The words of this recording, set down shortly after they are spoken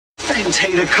didn't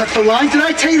tell you to cut the line. Did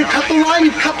I tell you to cut the line?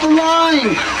 You cut the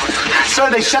line.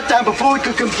 Sir, they shut down before we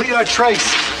could complete our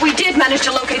trace. We did manage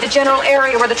to locate the general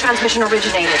area where the transmission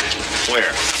originated.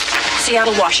 Where?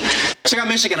 Seattle, Washington. Check out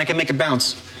Michigan. I can make it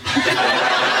bounce.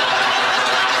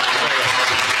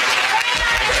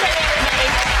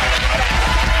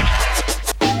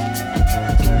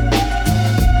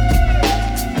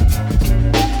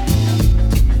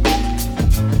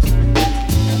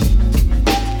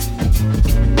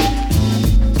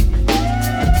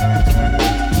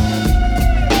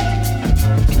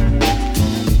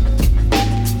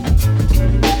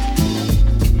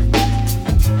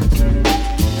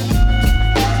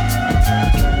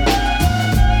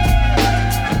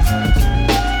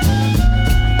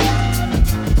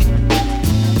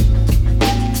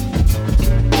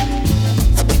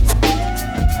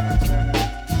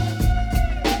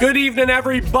 Good evening,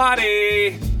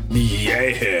 everybody.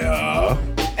 Yeah.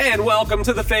 And welcome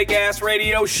to the Fake Ass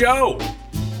Radio Show.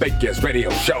 Fake Ass Radio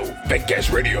Show. Fake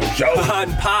Ass Radio Show. On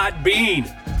Podbean.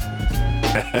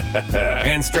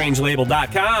 And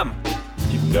Strangelabel.com.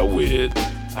 You know it.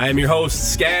 I am your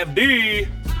host, Scav D.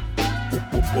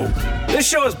 This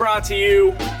show is brought to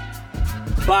you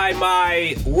by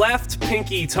my left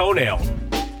pinky toenail,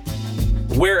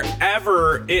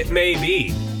 wherever it may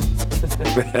be.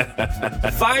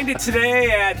 Find it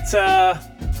today at,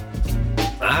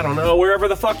 I don't know, wherever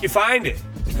the fuck you find it.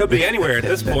 It could be anywhere at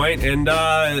this point, and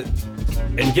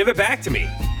give it back to me.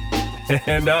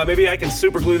 And maybe I can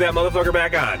super glue that motherfucker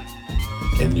back on.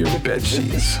 In your bed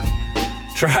sheets.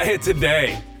 Try it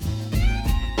today.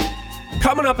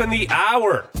 Coming up in the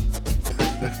hour.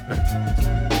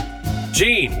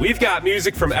 Gene, we've got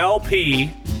music from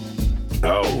LP.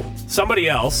 Oh. Somebody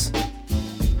else.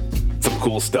 Some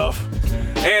cool stuff.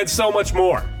 And so much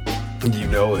more. You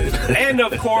know it. And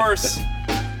of course,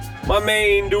 my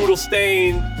main doodle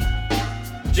stain,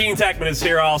 Gene Techman, is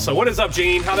here also. What is up,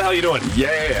 Gene? How the hell you doing?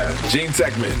 Yeah, Gene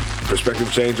Techman,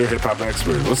 perspective changer, hip-hop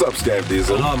expert. What's up, Scav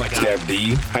Diesel? Oh, my God. Scav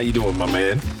D, how you doing, my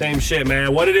man? Same shit,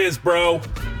 man. What it is, bro.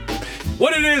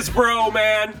 What it is, bro,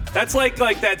 man. That's like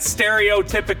that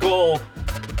stereotypical,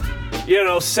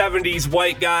 70s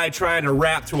white guy trying to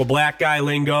rap to a black guy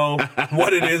lingo.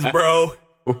 What it is, bro.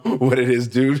 What it is,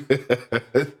 dude.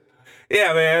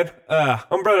 Yeah, man.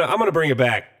 I'm gonna bring it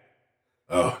back.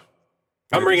 Oh,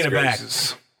 I'm bringing it back.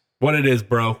 What it is,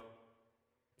 bro.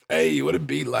 Hey, what it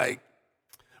be like?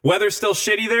 Weather's still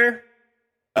shitty there?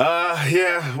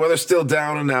 Yeah, weather's still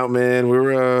down and out, man.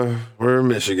 We're in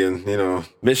Michigan,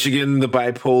 Michigan, the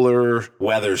bipolar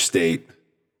weather state.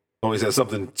 Always has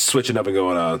something switching up and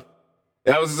going on.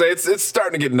 I was gonna say it's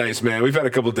starting to get nice, man. We've had a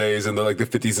couple days in the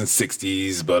 50s and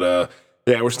 60s, but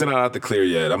yeah, we're still not out the clear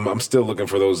yet. I'm still looking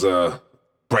for those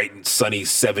bright and sunny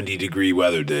 70-degree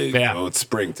weather days. Yeah, it's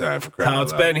springtime for crying out loud. How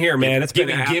it's been here, man. It's been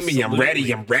gimme. I'm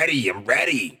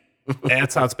ready.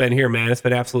 That's how it's been here, man. It's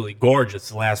been absolutely gorgeous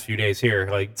the last few days here,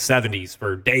 70s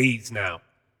for days now.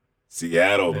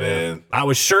 Seattle, man. I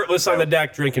was shirtless on the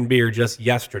deck drinking beer just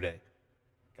yesterday.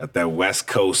 Got that West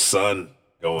Coast sun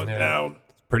going down.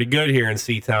 It's pretty good here in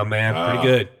Seatown, man. Pretty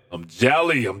good. I'm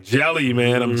jelly,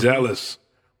 man. I'm jealous.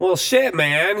 Well, shit,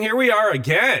 man. Here we are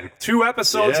again. 2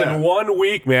 episodes in 1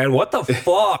 week, man. What the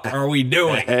fuck are we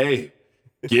doing? Hey,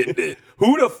 getting it.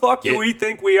 Who the fuck do we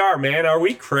think we are, man? Are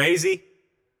we crazy?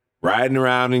 Riding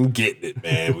around and getting it,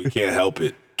 man. We can't help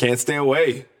it. Can't stay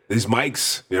away. These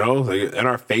mics, they're in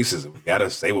our faces. We got to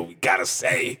say what we got to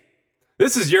say.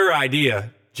 This is your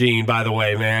idea, Gene, by the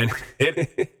way, man.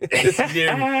 This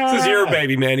is your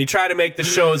baby, man. You try to make the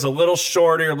shows a little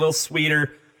shorter, a little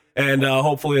sweeter, and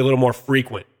hopefully a little more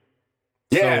frequent.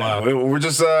 Yeah, so, we're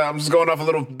just I'm just going off a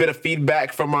little bit of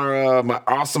feedback from our my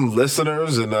awesome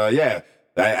listeners, and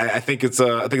I think it's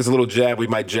a little jab we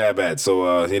might jab at.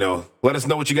 So let us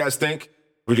know what you guys think.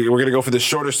 We're gonna go for the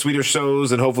shorter, sweeter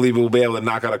shows, and hopefully we'll be able to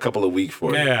knock out a couple a week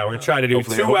for you. Yeah, we're gonna try to do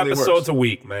hopefully 2 episodes a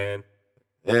week, man.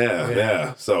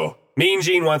 Yeah. So Mean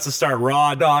Gene wants to start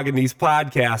raw dogging these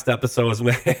podcast episodes,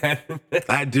 man.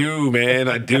 I do, man.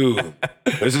 I do.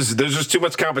 There's just too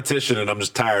much competition, and I'm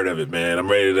just tired of it, man. I'm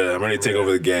ready to take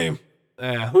over the game.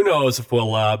 Who knows if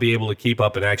we'll be able to keep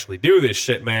up and actually do this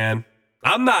shit, man.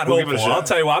 I'm not hopeful. I'll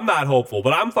tell you what, I'm not hopeful,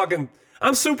 but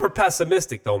I'm super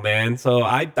pessimistic though, man. So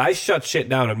I shut shit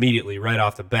down immediately right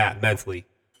off the bat mentally.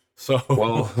 So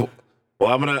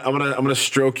Well, I'm gonna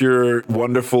stroke your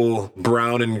wonderful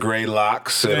brown and gray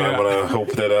locks, and I'm gonna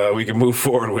hope that we can move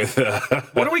forward with.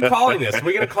 What are we calling this? Are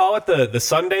we gonna call it the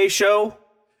Sunday show?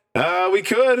 We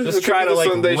could just try to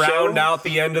round out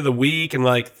the end of the week and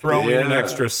throw in an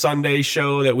extra Sunday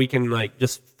show that we can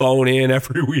just phone in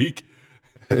every week.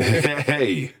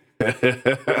 Hey,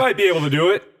 we might be able to do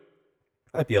it.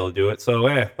 I'd be able to do it. So,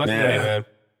 fucking Yeah. hey, man.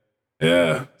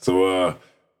 Yeah. So,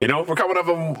 we're coming off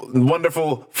a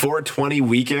wonderful 420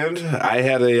 weekend. I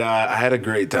had a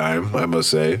great time, I must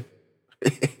say.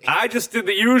 I just did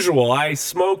the usual. I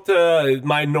smoked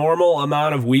my normal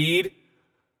amount of weed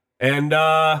and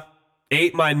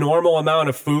ate my normal amount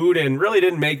of food and really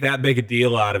didn't make that big a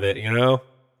deal out of it, you know?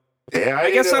 Yeah,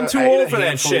 I guess I'm too old for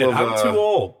that shit. I'm too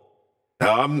old. No,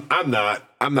 I'm not.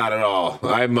 I'm not at all.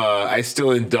 I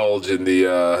still indulge in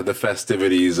the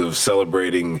festivities of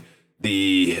celebrating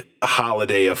the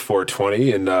holiday of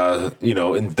 420 and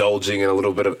indulging in a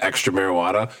little bit of extra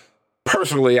marijuana.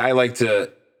 Personally, I like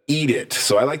to eat it,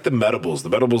 so I like the medibles. The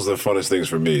medibles are the funnest things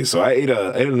for me. So I ate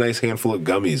a nice handful of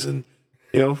gummies and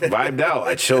vibed out.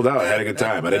 I chilled out. I had a good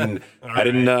time. I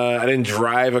didn't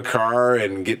drive a car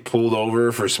and get pulled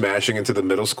over for smashing into the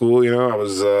middle school. I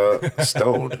was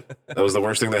stoned. That was the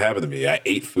worst thing that happened to me. I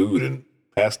ate food and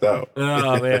passed out.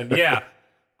 Oh man, yeah.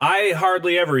 I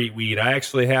hardly ever eat weed. I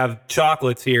actually have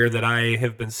chocolates here that I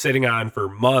have been sitting on for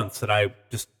months that I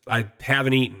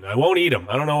haven't eaten. I won't eat them.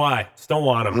 I don't know why. Just don't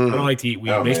want them. I don't like to eat weed.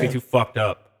 It makes me too fucked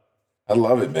up. I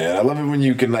love it, man. I love it when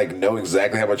you can know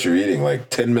exactly how much you're eating,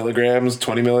 like 10 milligrams,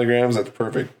 20 milligrams. That's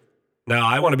perfect. Now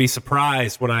I want to be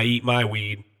surprised when I eat my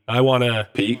weed. I want to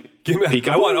peek.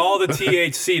 I want all the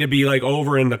THC to be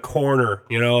over in the corner,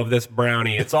 of this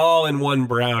brownie. It's all in one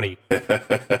brownie,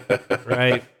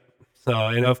 right? So,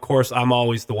 and of course, I'm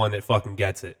always the one that fucking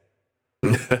gets it.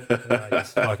 I'm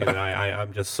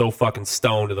just so fucking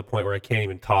stoned to the point where I can't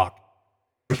even talk.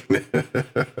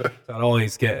 That's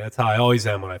how I always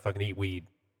am when I fucking eat weed.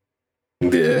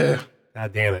 Yeah.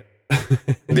 God damn it.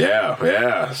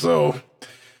 Yeah. So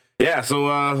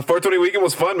 420 weekend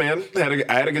was fun, man.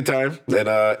 I had a good time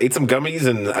and ate some gummies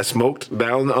and I smoked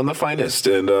down on the finest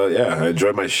and I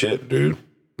enjoyed my shit, dude.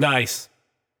 Nice.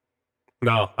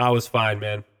 No, I was fine,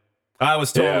 man. I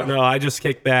was told no. I just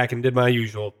kicked back and did my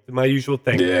usual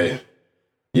thing. Yeah,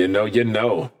 you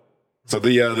know. So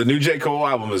the new J. Cole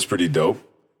album is pretty dope.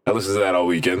 I listened to that all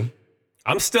weekend.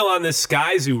 I'm still on this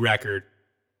Sky Zoo record.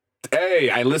 Hey,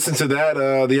 I listened to that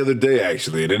the other day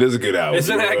actually, and it is a good album.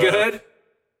 Isn't that good?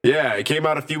 Yeah, it came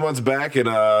out a few months back, and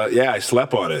I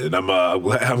slept on it, and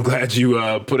I'm glad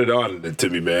you put it on to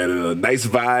me, man. Nice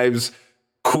vibes,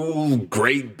 cool,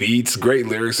 great beats, great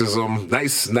lyricism.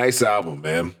 Nice album,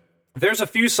 man. There's a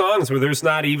few songs where there's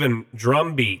not even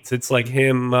drum beats. It's like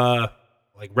him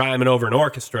rhyming over an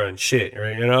orchestra and shit,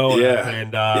 you know?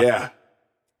 Yeah.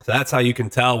 So that's how you can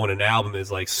tell when an album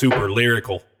is super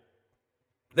lyrical.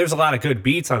 There's a lot of good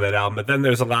beats on that album, but then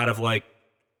there's a lot of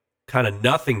kind of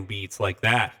nothing beats like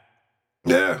that.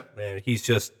 Yeah. Man, he's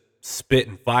just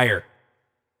spitting fire.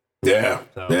 Yeah.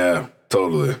 So, yeah,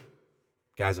 totally.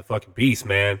 Guy's a fucking beast,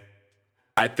 man.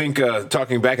 I think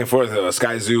talking back and forth,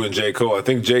 Sky Zoo and J. Cole, I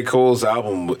think J. Cole's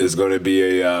album is going to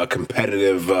be a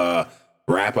competitive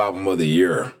rap album of the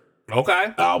year.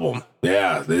 Okay. Album.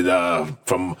 Yeah.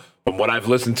 From what I've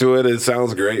listened to it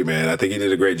sounds great, man. I think he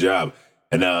did a great job.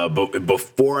 And but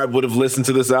before I would have listened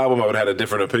to this album, I would have had a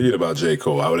different opinion about J.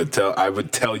 Cole. I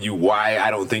would tell you why I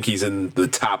don't think he's in the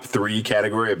top 3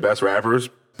 category of best rappers.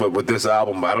 But with this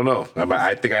album, I don't know.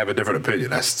 I think I have a different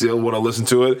opinion. I still want to listen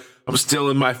to it. I'm still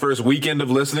in my first weekend of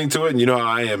listening to it. And you know how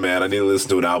I am, man. I need to listen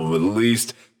to an album at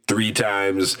least 3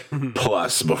 times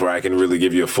plus before I can really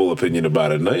give you a full opinion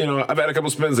about it. And, I've had a couple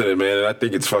spins in it, man, and I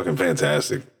think it's fucking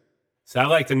fantastic. So I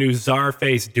like the new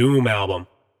Czarface Doom album.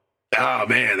 Oh,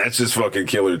 man, that's just fucking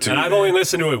killer, too. And I've only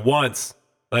listened to it once.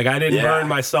 I didn't burn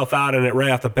myself out on it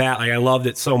right off the bat. I loved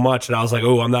it so much, and I was like,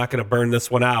 oh, I'm not going to burn this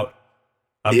one out.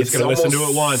 I'm just going to listen to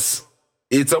it once.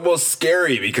 It's almost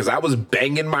scary because I was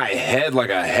banging my head like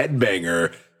a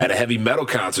headbanger at a heavy metal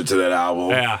concert to that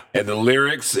album. Yeah. And the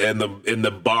lyrics and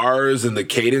the bars and the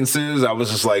cadences, I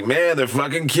was just like, man, they're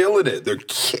fucking killing it. They're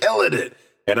killing it.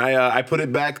 And I put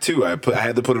it back too. I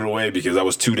had to put it away because I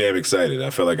was too damn excited. I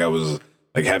felt like I was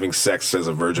having sex as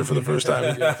a virgin for the first time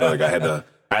again. I felt like I had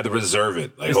to reserve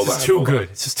it. Hold on.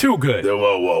 It's just too good.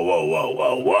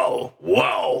 Whoa.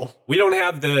 We don't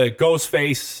have the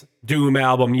Ghostface Doom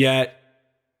album yet.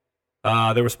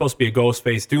 There was supposed to be a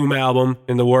Ghostface Doom album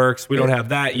in the works. We don't have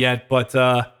that yet, but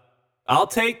I'll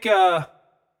take an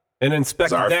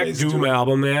Inspector Deck Doom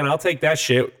album, man. I'll take that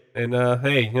shit. And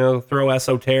hey, throw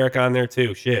Esoteric on there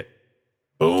too. Shit.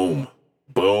 Boom.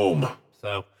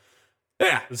 So,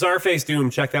 yeah, Czarface Doom.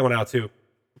 Check that one out too.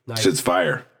 Nice. Shit's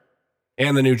fire.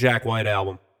 And the new Jack White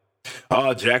album.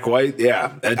 Oh, Jack White.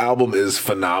 Yeah, that album is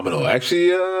phenomenal.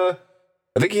 Actually, I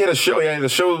think he had a show. Yeah, he had a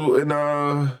show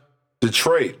in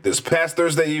Detroit this past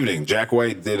Thursday evening. Jack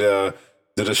White did a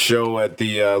show at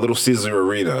the Little Caesar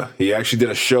Arena. He actually did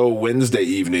a show Wednesday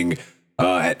evening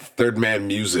at Third Man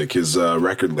Music, his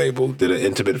record label, did an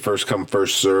intimate first come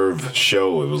first serve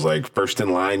show. It was like first in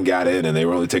line got in, and they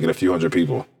were only taking a few hundred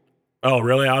people. Oh,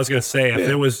 really? I was going to say, if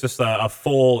it was just a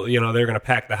full, they're going to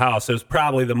pack the house, it was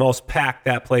probably the most packed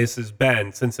that place has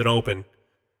been since it opened.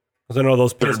 Because I know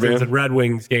those Pistons and Red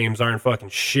Wings games aren't fucking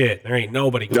shit. There ain't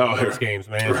nobody going to those games,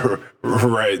 man.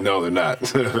 Right. No, they're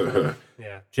not.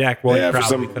 Yeah. Jack White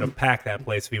probably could have packed that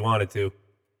place if he wanted to.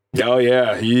 Oh,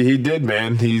 yeah. He did,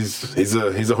 man. He's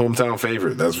a hometown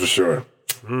favorite, that's for sure.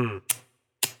 God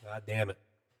damn it.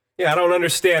 Yeah, I don't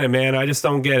understand it, man. I just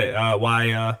don't get it.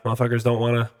 Why motherfuckers don't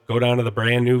want to go down to the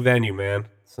brand new venue, man.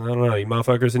 So I don't know. You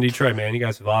motherfuckers in Detroit, man. You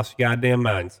guys have lost your goddamn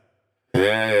minds.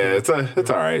 Yeah, it's all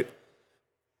right.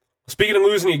 Speaking of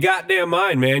losing your goddamn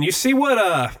mind, man, you see what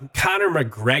Conor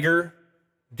McGregor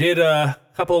did a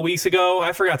couple of weeks ago?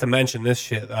 I forgot to mention this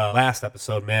shit last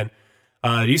episode, man.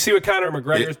 Do you see what Conor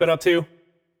McGregor's been up to?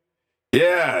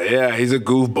 Yeah, he's a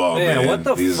goofball, man. What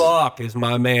the fuck is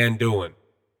my man doing?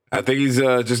 I think he's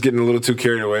just getting a little too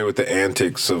carried away with the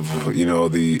antics of,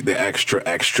 the extra.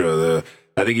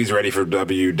 I think he's ready for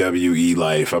WWE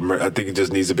life. I think he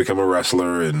just needs to become a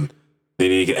wrestler, and then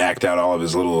he can act out all of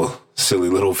his silly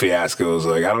little fiascos.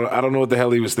 Like I don't know what the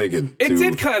hell he was thinking. It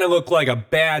did kind of look like a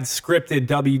bad scripted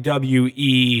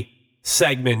WWE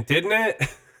segment, didn't it?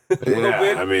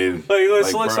 Yeah, I mean,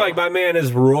 this looks like my man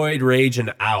is roid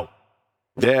raging out.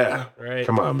 Yeah, right.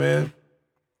 Come on, man.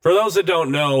 For those that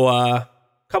don't know, a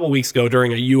couple weeks ago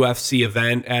during a UFC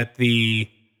event at the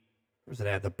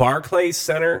Barclays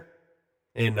Center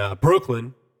in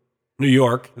Brooklyn, New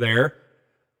York, there,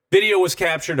 video was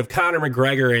captured of Conor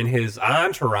McGregor and his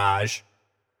entourage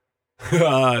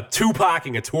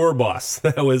Tupacing a tour bus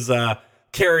that was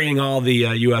carrying all the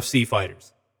UFC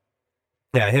fighters.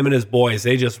 Yeah, him and his boys,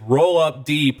 they just roll up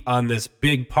deep on this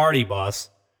big party bus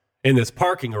in this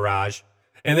parking garage,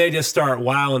 and they just start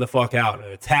wilding the fuck out and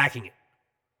attacking it.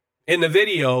 In the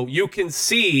video, you can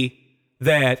see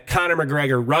that Conor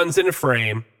McGregor runs into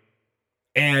frame,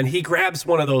 and he grabs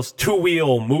one of those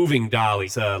two-wheel moving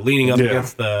dollies leaning up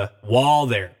against the wall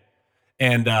there.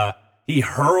 And he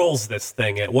hurls this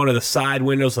thing at one of the side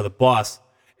windows of the bus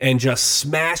and just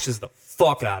smashes the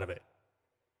fuck out of it.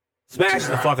 Smashes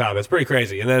the fuck out of it. It's pretty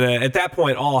crazy. And then at that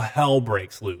point, all hell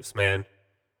breaks loose, man.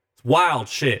 It's wild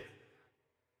shit.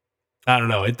 I don't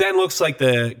know. It then looks like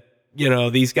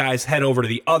these guys head over to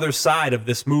the other side of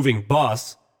this moving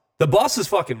bus. The bus is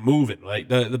fucking moving. Like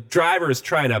the driver is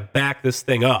trying to back this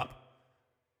thing up.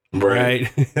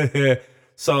 Right?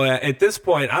 So at this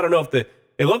point, I don't know if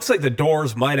it looks like the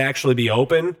doors might actually be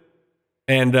open.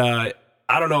 And I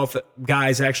don't know if the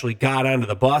guys actually got onto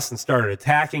the bus and started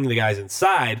attacking the guys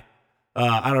inside.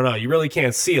 I don't know. You really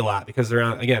can't see a lot because they're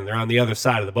on the other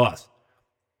side of the bus.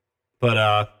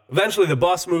 But eventually the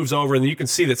bus moves over, and you can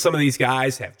see that some of these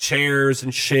guys have chairs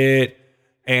and shit.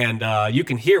 And you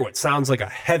can hear what sounds like a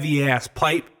heavy-ass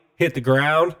pipe hit the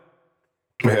ground.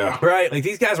 Yeah. Right? Like,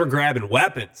 these guys were grabbing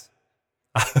weapons.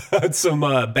 Some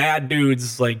bad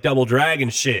dudes, like, Double Dragon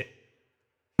shit.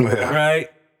 Yeah. Right?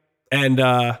 And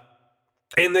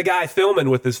the guy filming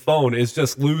with his phone is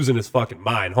just losing his fucking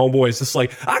mind. Homeboy's just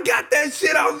like, I got that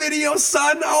shit on video,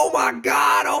 son. Oh, my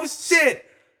God. Oh, shit.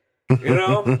 You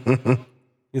know?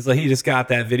 He's like, he just got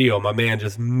that video. My man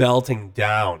just melting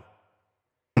down.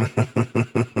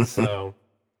 So,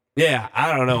 yeah,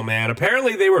 I don't know, man.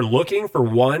 Apparently they were looking for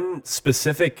one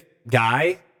specific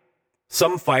guy,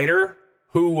 some fighter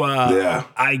who,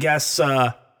 I guess,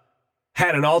 had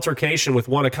an altercation with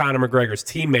one of Conor McGregor's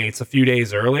teammates a few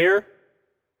days earlier.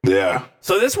 Yeah.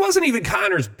 So this wasn't even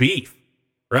Conor's beef,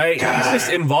 right? God. He's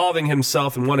just involving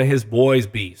himself in one of his boys'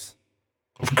 beefs.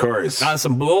 Of course. On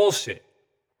some bullshit.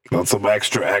 On some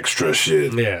extra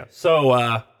shit. Yeah.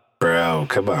 So, bro,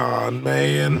 come on,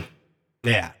 man.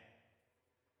 Yeah.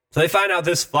 So they find out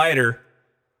this fighter,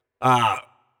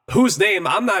 whose name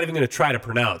I'm not even going to try to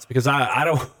pronounce because I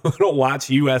don't I don't watch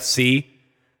UFC.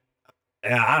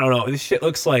 I don't know. This shit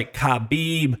looks like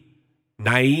Khabib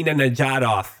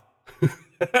Nurmagomedov.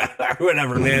 Or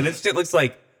whatever, man. This shit looks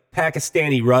like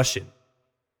Pakistani Russian.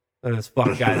 This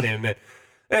fucking goddamn man.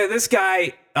 Hey, this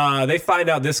guy, they find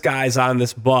out this guy's on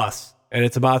this bus and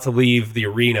it's about to leave the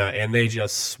arena and they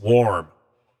just swarm.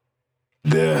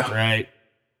 Yeah. Right?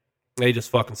 They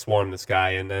just fucking swarm this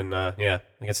guy and then, like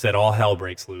I said, all hell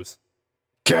breaks loose.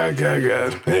 God.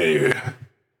 Hey.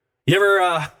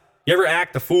 You ever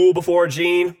act a fool before,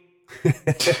 Gene?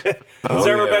 Has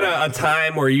there ever been a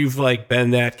time where you've like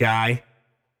been that guy?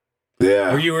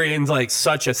 Yeah. Where you were in like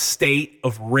such a state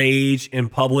of rage in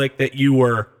public that you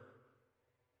were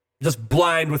just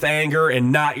blind with anger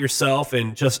and not yourself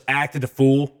and just acted a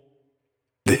fool?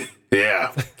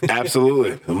 Yeah,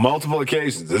 absolutely. Multiple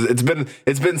occasions.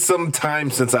 It's been some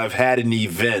time since I've had an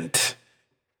event.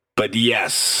 But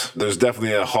yes, there's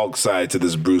definitely a Hulk side to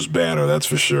this Bruce Banner, that's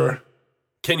for sure.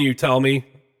 Can you tell me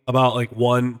about like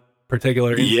one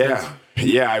particular instance?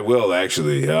 Yeah, I will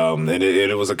actually. And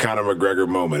it was a Conor McGregor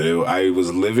moment. I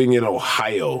was living in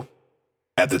Ohio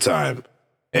at the time.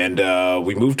 And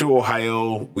we moved to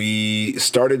Ohio. We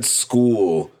started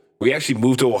school. We actually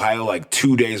moved to Ohio like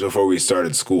 2 days before we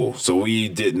started school. So we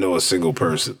didn't know a single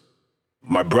person.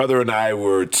 My brother and I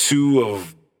were two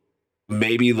of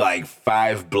maybe like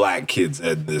 5 black kids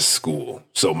at this school.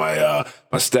 So my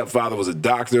stepfather was a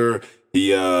doctor. He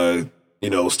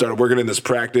started working in this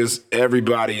practice.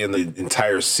 Everybody in the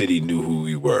entire city knew who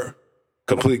we were.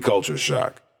 Complete culture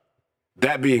shock.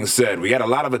 That being said, we had a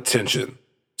lot of attention.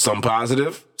 Some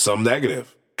positive, some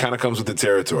negative. Kind of comes with the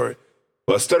territory.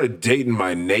 Well, I started dating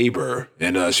my neighbor,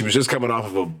 and she was just coming off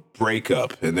of a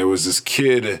breakup. And there was this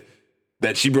kid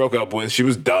that she broke up with. She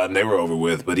was done. They were over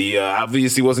with. But he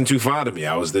obviously wasn't too fond of me.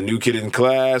 I was the new kid in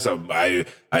class. I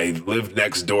lived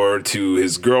next door to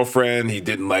his girlfriend. He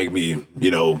didn't like me,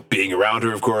 being around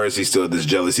her, of course. He still had this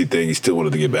jealousy thing. He still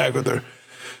wanted to get back with her.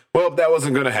 Well, that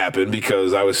wasn't going to happen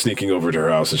because I was sneaking over to her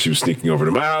house and she was sneaking over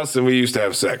to my house, and we used to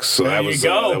have sex. So that was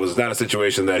not a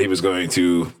situation that he was going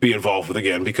to be involved with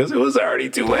again because it was already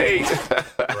too late.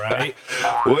 Right.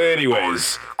 Well,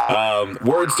 anyways,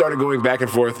 words started going back and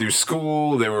forth through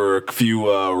school. There were a few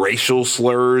racial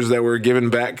slurs that were given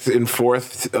back and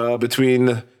forth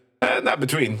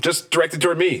just directed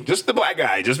toward me, just the black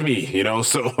guy, just me,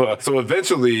 So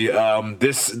eventually,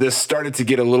 this started to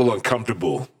get a little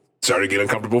uncomfortable. Started getting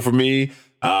uncomfortable for me.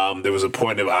 There was a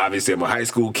point of, obviously, I'm a high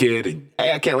school kid, and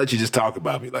hey, I can't let you just talk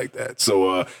about me like that.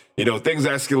 So, things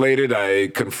escalated. I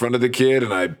confronted the kid,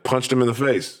 and I punched him in the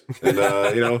face. And,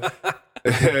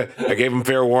 I gave him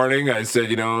fair warning. I said,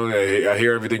 I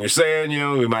hear everything you're saying.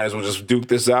 We might as well just duke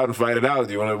this out and fight it out. What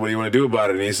do you want to do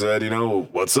about it? And he said,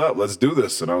 what's up? Let's do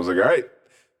this. And I was like, all right.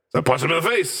 So I punched him in the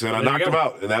face, and I knocked him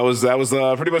out. And that was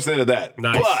pretty much the end of that.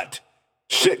 Nice. But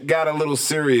shit got a little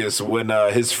serious when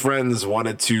his friends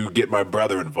wanted to get my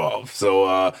brother involved.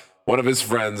 So one of his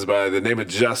friends by the name of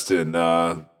Justin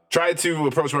tried to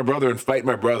approach my brother and fight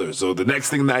my brother. So the next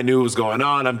thing that I knew was going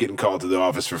on, I'm getting called to the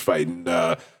office for fighting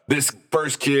this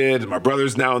first kid. My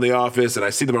brother's now in the office, and I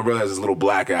see that my brother has this little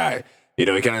black eye. He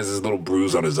kind of has this little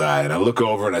bruise on his eye. And I look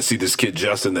over, and I see this kid,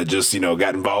 Justin, that just,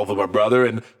 got involved with my brother,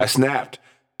 and I snapped.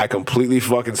 I completely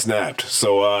fucking snapped.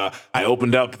 So I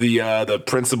opened up the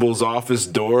principal's office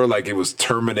door like it was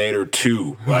Terminator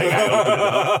 2. Like I opened it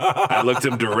up. I looked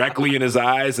him directly in his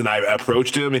eyes, and I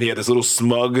approached him, and he had this little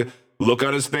smug look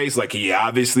on his face, like he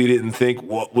obviously didn't think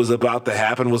what was about to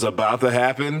happen was about to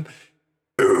happen.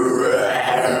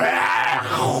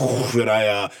 And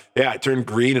I turned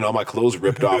green, and all my clothes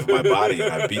ripped off my body,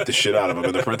 and I beat the shit out of him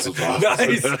in the principal's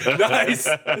office. Nice.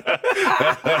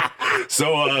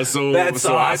 So That's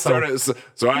awesome.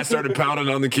 I started pounding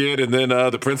on the kid, and then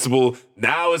the principal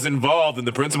now is involved, and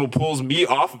the principal pulls me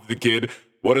off of the kid.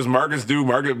 What does Marcus do?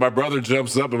 My brother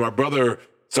jumps up, and my brother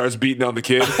starts beating on the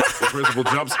kid. The principal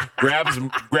jumps, grabs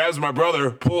my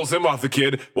brother, pulls him off the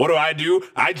kid. What do?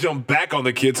 I jump back on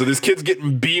the kid. So this kid's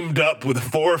getting beamed up with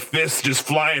 4 fists just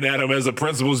flying at him as the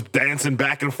principal's dancing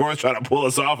back and forth trying to pull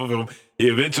us off of him. He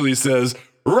eventually says,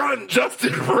 "Run,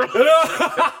 Justin, run."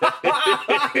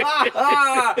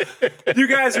 You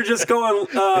guys are just going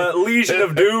Legion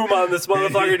of Doom on this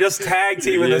motherfucker, just tag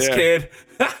teaming this kid.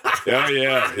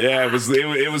 Yeah.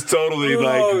 It was totally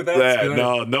like that.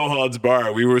 Good. No holds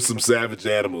barred. We were some savage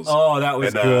animals. Oh, that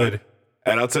was good.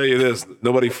 And I'll tell you this,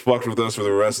 nobody fucked with us for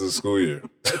the rest of the school year.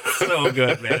 So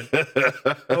good, man.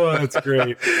 Oh, that's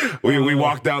great. We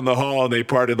walked down the hall, and they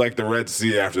parted like the Red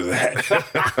Sea after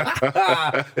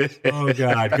that. Oh,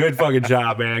 God. Good fucking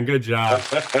job, man. Good job.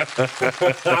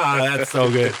 That's so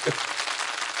good.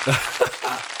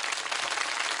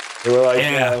 They were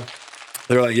like,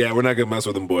 they're like, yeah, we're not going to mess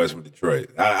with them boys from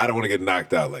Detroit. I don't want to get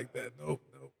knocked out like that. Nope,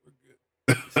 we're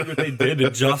good. See what they did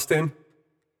to Justin?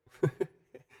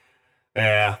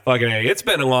 Yeah, fucking A. It's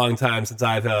been a long time since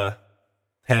I've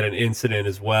had an incident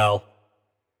as well.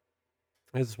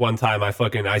 This one time I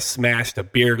smashed a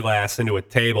beer glass into a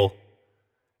table,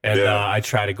 and I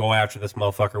tried to go after this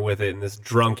motherfucker with it in this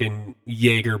drunken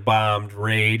Jaeger-bombed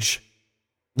rage.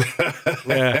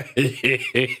 Yeah.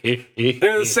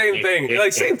 They're the same thing.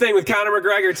 Like, same thing with Conor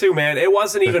McGregor too, man. It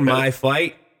wasn't even my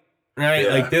fight, right?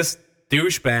 Yeah. Like, this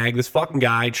douchebag, this fucking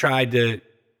guy tried to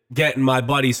get in my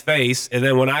buddy's face, and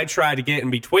then when I tried to get in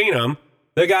between them,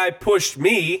 the guy pushed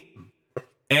me,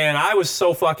 and I was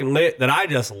so fucking lit that I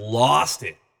just lost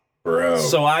it. Bro.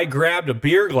 So I grabbed a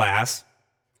beer glass,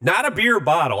 Not a beer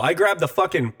bottle. I grabbed the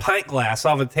fucking pint glass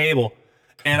off the table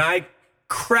and I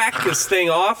cracked this thing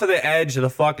off of the edge of the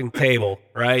fucking table,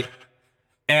 right?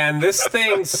 And this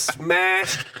thing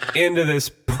smashed into this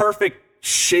perfect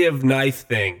shiv knife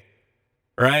thing,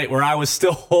 right? Where I was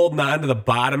still holding on to the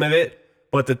bottom of it,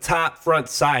 but the top front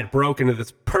side broke into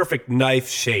this perfect knife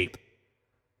shape,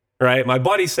 right? My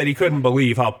buddy said he couldn't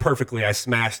believe how perfectly I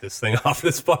smashed this thing off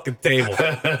this fucking table.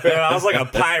 I was like a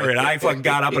pirate. I fucking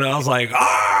got up and I was like,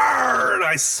 "Arr!" And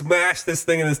I smashed this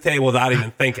thing in this table without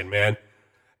even thinking, man.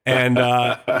 And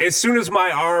as soon as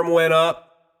my arm went up,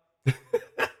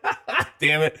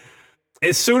 damn it.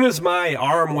 As soon as my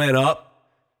arm went up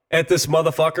at this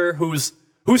motherfucker who's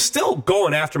still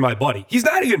going after my buddy. He's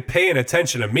not even paying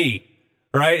attention to me,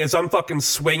 right? As I'm fucking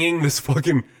swinging this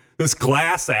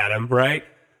glass at him, right?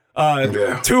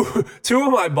 Two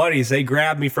of my buddies, they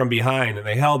grabbed me from behind and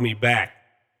they held me back,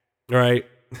 right?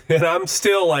 And I'm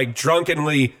still like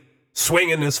drunkenly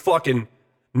swinging this fucking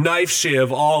knife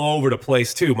shiv all over the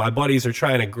place too. My buddies are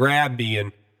trying to grab me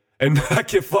and not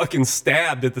get fucking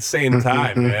stabbed at the same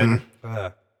time, man.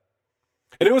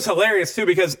 And it was hilarious too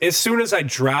because as soon as I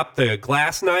dropped the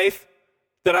glass knife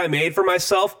that I made for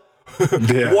myself,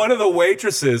 one of the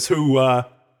waitresses who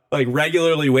like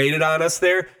regularly waited on us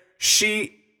there,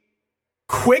 she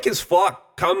quick as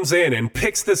fuck comes in and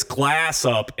picks this glass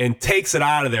up and takes it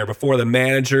out of there before the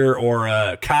manager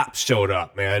or cops showed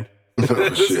up, man.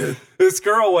 Oh, shit. This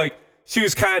girl, like, she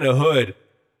was kind of hood,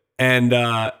 and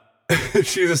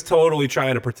she was totally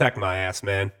trying to protect my ass,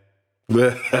 man.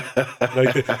 Like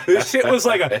this shit was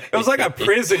like a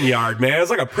prison yard, man. It was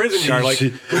like a prison yard. Like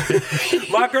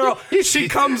my girl, she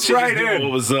comes right in.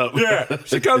 What was up? Yeah,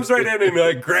 she comes right in and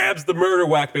like grabs the murder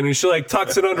weapon and she like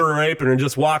tucks it under her apron and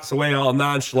just walks away all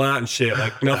nonchalant and shit,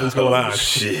 like nothing's going on.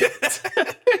 Shit.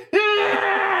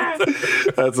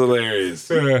 That's hilarious.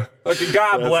 Yeah. Like,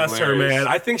 God bless her, man.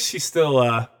 I think she's still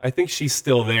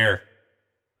there.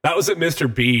 That was at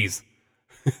Mr. B's.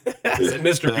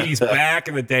 Mr. B's back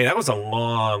in the day. That was a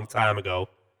long time ago.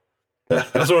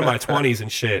 That was in my 20s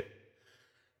and shit.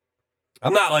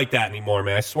 I'm not like that anymore,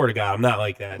 man. I swear to God, I'm not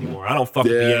like that anymore. I don't fuck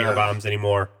with the Jaeger bombs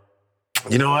anymore.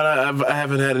 You know what? I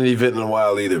haven't had an event in a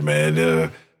while either,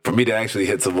 man. For me to actually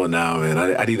hit someone now, man,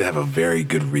 I need to have a very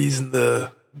good reason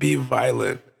to be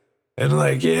violent. And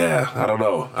like, yeah, I don't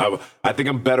know. I think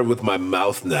I'm better with my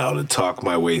mouth now to talk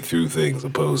my way through things,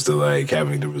 opposed to like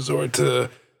having to resort to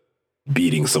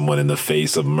beating someone in the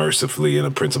face mercifully in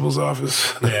a principal's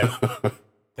office. Yeah.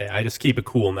 Yeah, I just keep it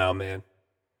cool now, man.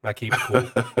 I keep it cool.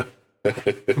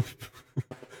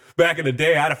 Back in the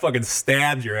day, I'd have fucking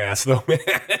stabbed your ass, though, man.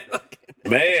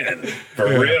 Man, for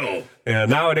real. Yeah,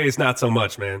 nowadays, not so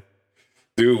much, man.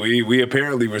 Dude, we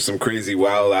apparently were some crazy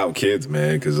wild out kids,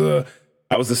 man, because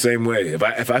I was the same way.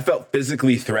 If I felt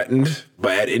physically threatened,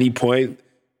 but at any point,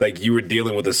 like you were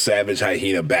dealing with a savage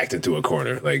hyena backed into a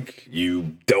corner, like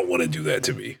you don't want to do that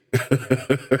to me.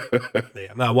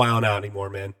 Yeah, I'm not wilding out anymore,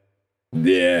 man.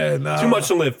 Yeah, nah. Too much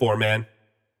to live for, man.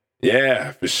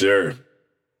 Yeah, for sure.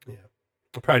 Yeah,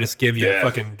 I'll probably just give you a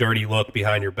fucking dirty look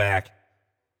behind your back.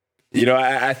 You know,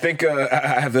 I think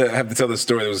I have to tell this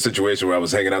story. There was a situation where I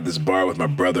was hanging out at this bar with my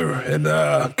brother and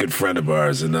a good friend of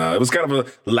ours, and it was kind of a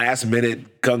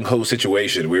last-minute gung-ho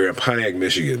situation. We were in Pontiac,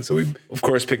 Michigan, so we, of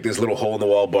course, picked this little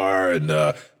hole-in-the-wall bar and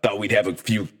thought we'd have a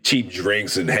few cheap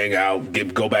drinks and hang out,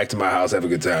 go back to my house, have a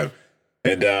good time.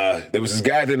 And there was this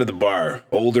guy at the end of the bar,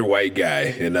 older white guy,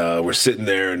 and we're sitting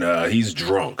there, and he's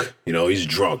drunk. You know, he's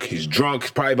drunk. He's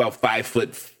drunk, probably about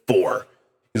 5'4".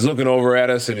 He's looking over at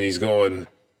us, and he's going,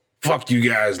 "Fuck you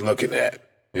guys looking at?"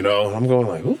 You know, I'm going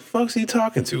like, who the fuck's he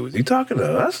talking to? Is he talking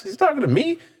to us? He's talking to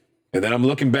me? And then I'm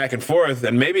looking back and forth,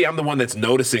 and maybe I'm the one that's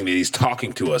noticing that he's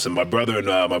talking to us, and my brother and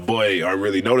my boy aren't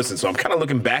really noticing, so I'm kind of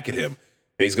looking back at him,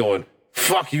 and he's going,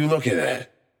 "Fuck you looking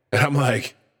at?" And I'm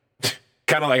like,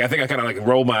 I think I kind of like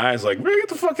rolled my eyes like, "Man, get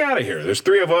the fuck out of here. There's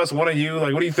three of us, one of you.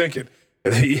 Like, what are you thinking?"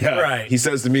 And he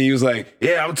says to me, he was like,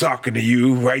 "Yeah, I'm talking to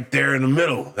you right there in the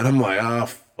middle." And I'm like, "Oh,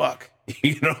 fuck."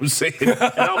 You know what I'm saying? And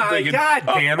I'm thinking, God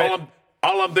damn it.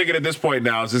 All I'm thinking at this point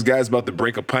now is this guy's about to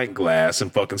break a pint glass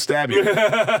and fucking stab you.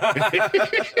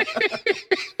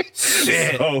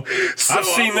 Shit. So I've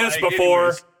seen this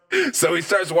before. Anyways, so he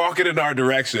starts walking in our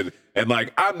direction, and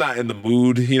like, I'm not in the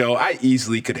mood. You know, I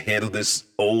easily could handle this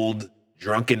old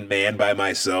drunken man by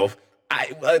myself.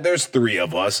 There's three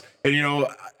of us, and you know,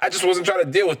 I just wasn't trying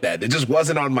to deal with that. It just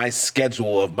wasn't on my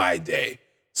schedule of my day.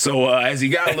 So as he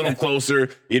got a little closer,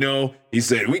 you know, he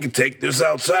said, "We can take this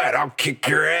outside. I'll kick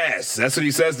your ass." That's what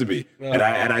he says to me. Oh. And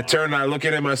I turned and I look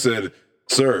at him. I said,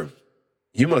 "Sir,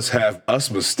 you must have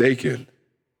us mistaken.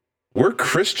 We're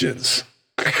Christians."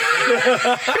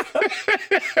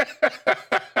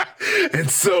 And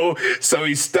so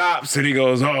he stops and he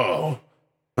goes, oh,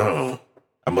 I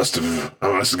must have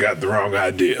got the wrong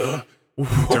idea.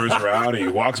 Turns around, he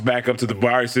walks back up to the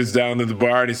bar, he sits down in the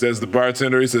bar, and he says to the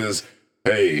bartender, he says,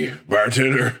 hey,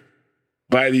 bartender,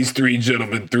 buy these 3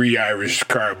 gentlemen 3 Irish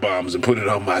car bombs and put it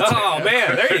on my tab. Oh,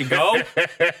 man, there you go.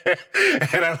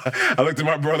 And I looked at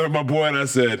my brother and my boy, and I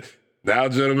said, now,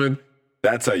 gentlemen,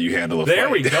 that's how you handle a fight. There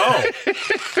we go.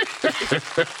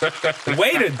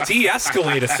 Way to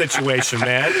de-escalate a situation,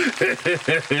 man.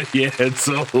 Yeah,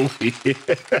 totally.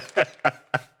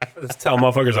 Just tell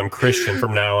motherfuckers I'm Christian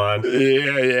from now on.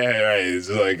 Yeah, right. It's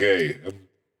like, hey,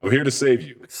 I'm here to save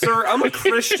you. Sir, I'm a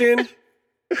Christian.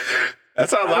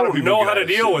 That's how a lot of people know how to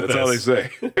deal with this. That's all they say.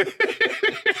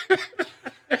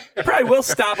 Probably will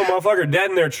stop a motherfucker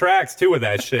dead in their tracks, too, with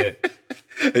that shit.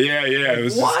 Yeah. It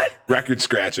was What? record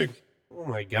scratching. Oh,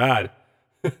 my God.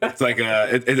 It's like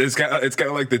it's kind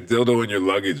of like the dildo in your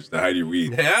luggage to hide your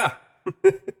weed. Yeah.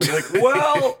 You're like,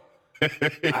 well,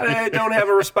 I don't have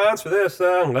a response for this.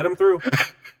 Let him through.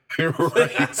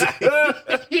 Right.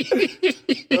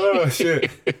 Oh,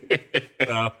 shit.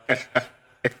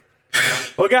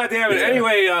 Well, goddamn it.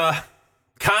 Anyway,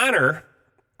 Connor,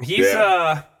 he's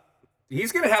going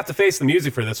to have to face the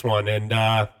music for this one, and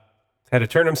had to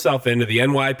turn himself into the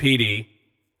NYPD.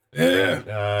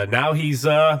 Yeah. Now he's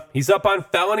up on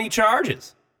felony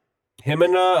charges. Him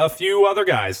and a few other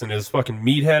guys in his fucking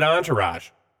meathead entourage.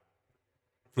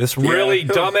 This really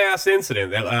dumbass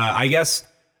incident that I guess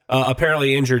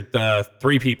apparently injured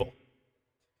 3 people.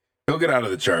 He'll get out of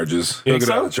the charges. He'll Think get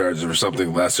so? out of the charges for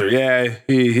something lesser. Yeah,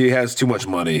 he has too much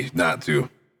money not to.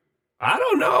 I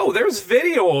don't know. There's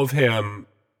video of him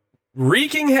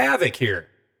wreaking havoc here.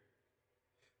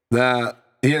 Nah,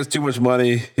 he has too much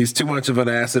money. He's too much of an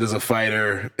asset as a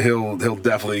fighter. He'll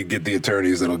definitely get the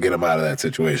attorneys that'll get him out of that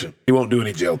situation. He won't do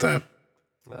any jail time.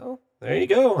 Well, there you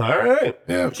go. All right.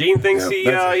 Yeah. Gene thinks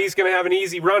Yeah, he's going to have an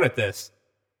easy run at this.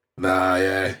 Nah,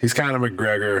 yeah. He's Conor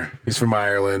McGregor. He's from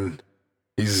Ireland.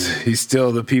 He's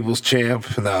still the people's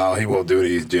champ. No, he won't do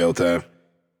any jail time.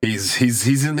 He's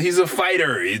a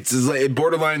fighter. It's like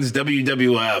borderline's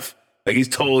WWF. Like he's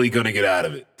totally gonna get out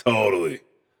of it. Totally.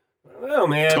 Well,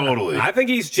 man. Totally. I think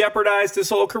he's jeopardized his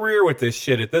whole career with this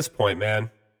shit at this point,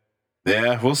 man.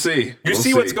 Yeah, we'll see. You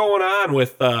see what's going on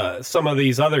with some of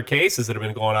these other cases that have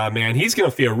been going on, man. He's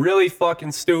going to feel really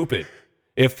fucking stupid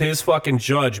if his fucking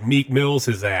judge Meek Mills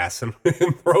his ass and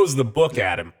throws the book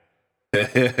at him.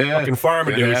 Fucking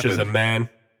farmadouches him, man.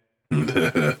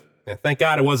 Yeah, thank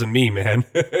God it wasn't me, man.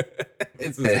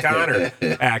 It's Connor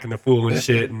acting the fool and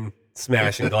shit and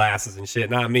smashing glasses and shit,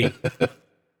 not me.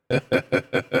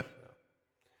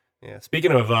 Yeah,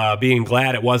 speaking of being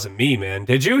glad it wasn't me, man.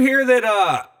 Did you hear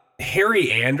that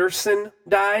Harry Anderson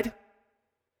died?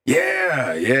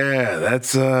 Yeah, that's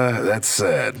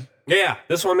sad. Yeah,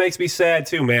 this one makes me sad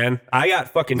too, man. I got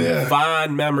fucking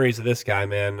fond memories of this guy,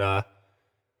 man.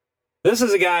 This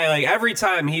is a guy, like, every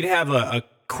time he'd have a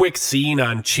quick scene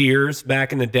on Cheers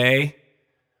back in the day,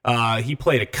 he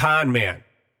played a con man,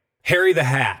 Harry the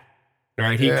Hat.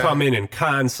 Right? He'd come in and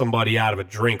con somebody out of a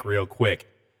drink real quick.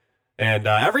 And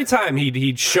every time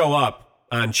he'd show up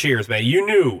on Cheers, man, you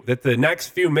knew that the next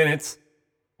few minutes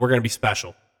were going to be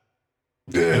special.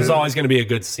 Yeah. It was always going to be a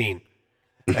good scene.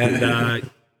 And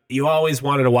you always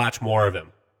wanted to watch more of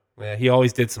him. He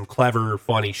always did some clever,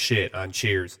 funny shit on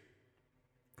Cheers.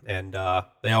 And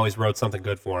they always wrote something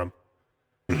good for him.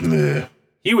 Yeah.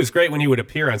 He was great when he would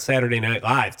appear on Saturday Night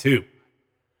Live, too.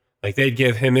 Like, they'd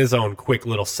give him his own quick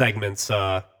little segments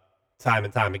time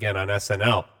and time again on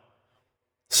SNL.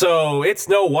 So it's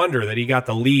no wonder that he got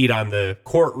the lead on the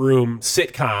courtroom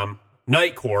sitcom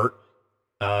Night Court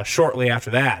shortly after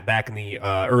that, back in the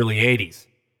early 80s.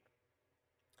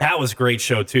 That was a great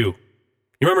show, too.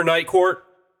 You remember Night Court?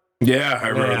 Yeah, I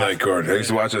remember Night Court. I used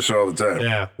to watch that show all the time.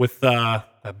 Yeah, with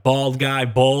that bald guy,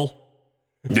 Bull.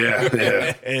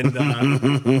 Yeah. And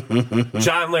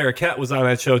John Larroquette was on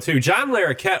that show, too. John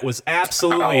Larroquette was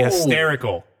absolutely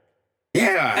hysterical.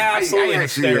 Yeah. Absolutely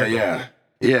hysterical.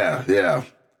 Yeah,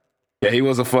 he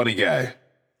was a funny guy.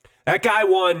 That guy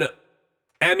won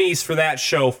Emmys for that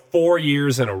show 4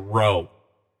 years in a row.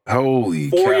 Holy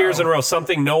 4 cow. years in a row.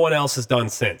 Something no one else has done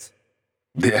since.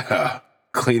 Yeah.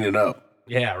 Clean it up.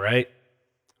 Yeah, right?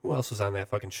 Who else was on that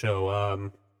fucking show?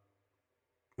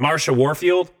 Marsha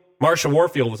Warfield. Marsha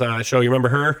Warfield was on that show. You remember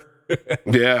her?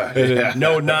 Yeah.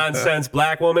 No nonsense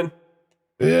black woman.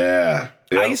 Yeah.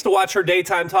 I used to watch her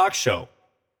daytime talk show.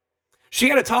 She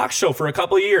had a talk show for a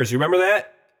couple of years. You remember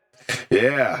that?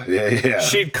 Yeah.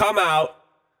 She'd come out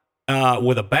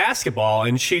with a basketball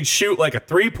and she'd shoot like a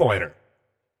 3-pointer.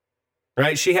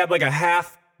 Right? She had like a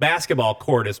half basketball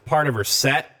court as part of her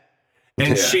set,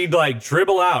 and Yeah. she'd like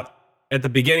dribble out at the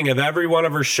beginning of every one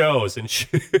of her shows, and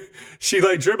she'd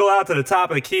like dribble out to the top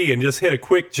of the key and just hit a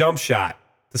quick jump shot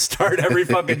to start every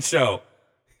fucking show.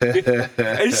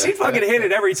 And she'd fucking hit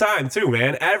it every time too,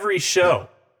 man. Every show.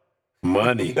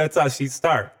 Money. That's how she'd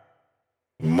start.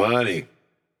 Money. It's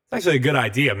actually a good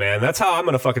idea, man. That's how I'm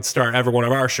going to fucking start every one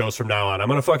of our shows from now on. I'm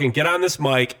going to fucking get on this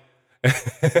mic.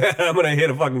 I'm going to hit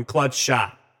a fucking clutch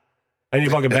shot. I need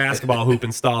a fucking basketball hoop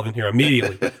installed in here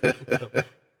immediately. But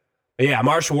yeah,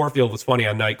 Marsha Warfield was funny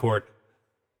on Night Court.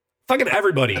 Fucking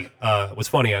everybody was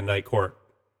funny on Night Court.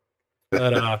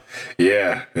 But,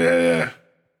 Yeah.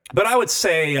 but I would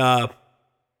say,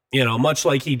 much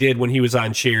like he did when he was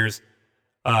on Cheers,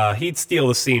 he'd steal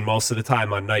the scene most of the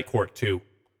time on Night Court, too.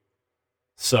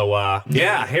 So,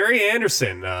 Harry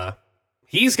Anderson,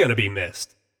 he's going to be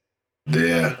missed.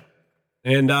 Yeah.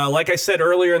 And like I said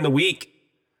earlier in the week,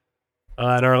 in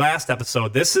our last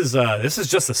episode, this is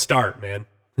just a start, man.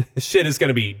 This shit is going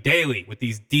to be daily with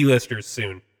these D-listers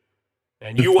soon.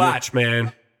 And you watch,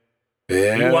 man.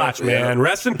 Yeah. You watch, man.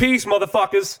 Rest in peace,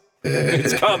 motherfuckers.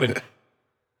 It's coming.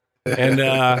 And,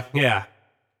 yeah.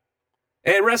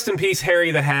 And rest in peace,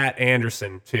 Harry the Hat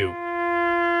Anderson, too.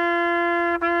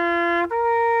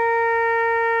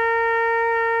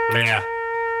 Yeah.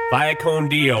 Vaya con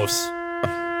Dios,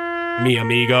 mi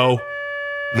amigo.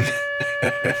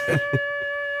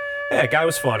 Yeah, guy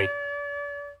was funny.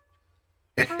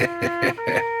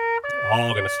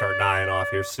 All gonna start dying off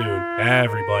here soon.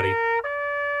 Everybody.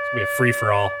 It's gonna be a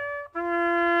free-for-all.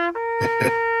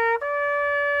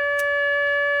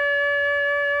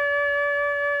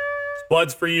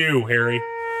 Blood's for you, Harry.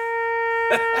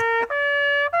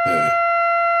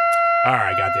 All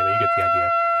right, goddammit, you get the idea.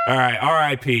 All right,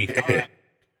 R.I.P.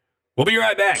 We'll be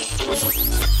right back.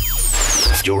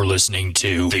 You're listening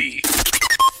to the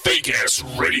Fake Ass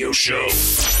Radio Show.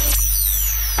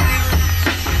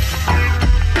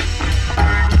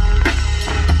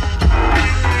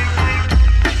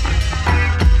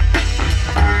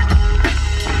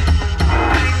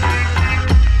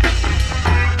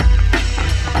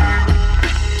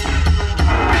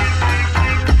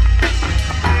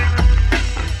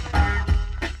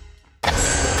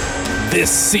 This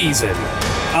season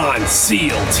on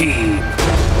SEAL Team.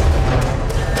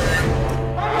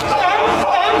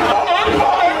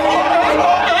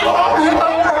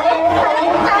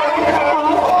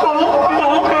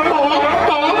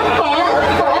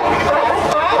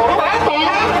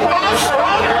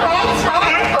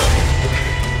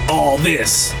 All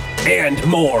this and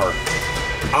more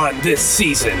on this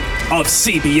season of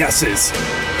CBS's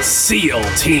SEAL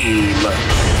Team.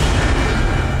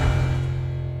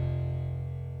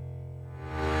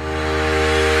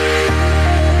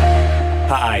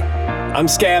 Hi, I'm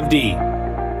Scav D,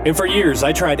 and for years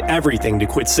I tried everything to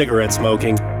quit cigarette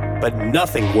smoking, but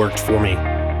nothing worked for me.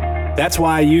 That's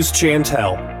why I used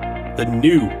Chantel, the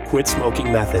new quit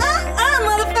smoking method.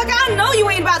 Motherfucker, I know you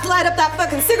ain't about to light up that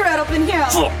fucking cigarette up in here.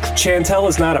 Chantel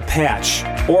is not a patch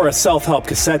or a self-help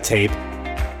cassette tape.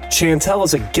 Chantel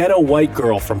is a ghetto white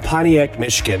girl from Pontiac,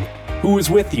 Michigan, who is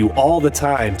with you all the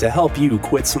time to help you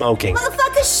quit smoking.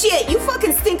 Motherfucker, shit, you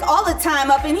fucking stink all the time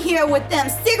up in here with them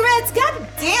cigarettes. God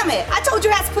damn it. I told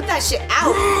your ass to put that shit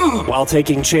out. While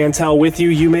taking Chantel with you,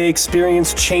 you may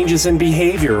experience changes in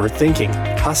behavior or thinking,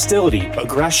 hostility,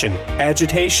 aggression,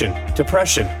 agitation,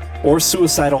 depression, or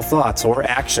suicidal thoughts or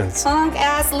actions. Punk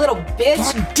ass little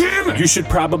bitch. Damn it! You should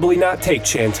probably not take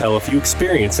Chantel if you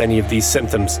experience any of these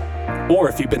symptoms, or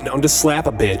if you've been known to slap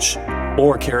a bitch,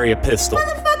 or carry a pistol.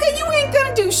 Motherfucker, you ain't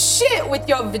gonna do shit with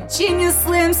your Virginia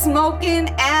Slim smoking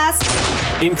ass.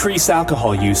 Increase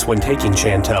alcohol use when taking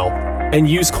Chantel, and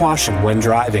use caution when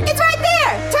driving. It's right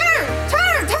there.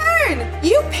 Turn.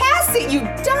 You passed it, you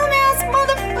dumbass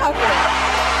motherfucker.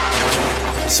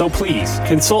 So please,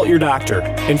 consult your doctor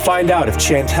and find out if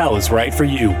Chantel is right for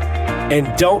you.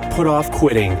 And don't put off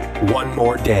quitting one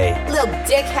more day. Little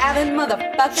dick having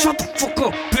motherfucker. Shut the fuck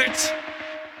up, bitch!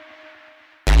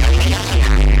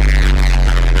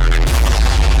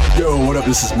 Yo, what up?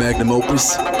 This is Magnum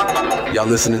Opus. Y'all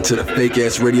listening to the Fake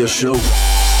Ass Radio Show.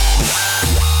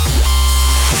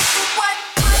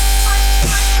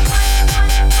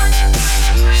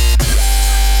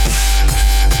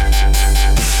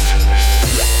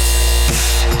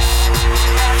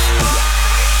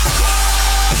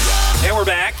 And we're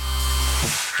back.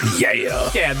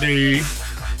 Yeah. Yeah, dude.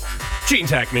 Gene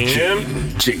Tech, man.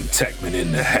 Gene Techman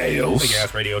in the house. Big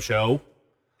ass radio show.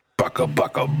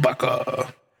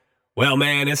 Bucka. Well,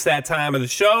 man, it's that time of the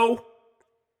show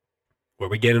where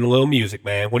we get in a little music,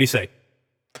 man. What do you say?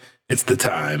 It's the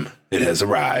time. It has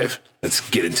arrived. Let's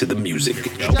get into the music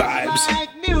vibes.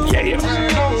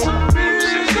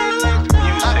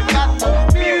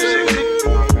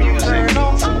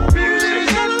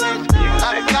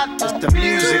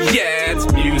 Yeah,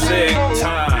 it's music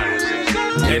time.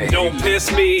 And don't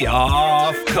piss me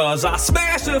off, cause I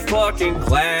smash the fucking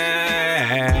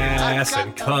glass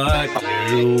and cut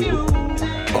you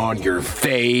on your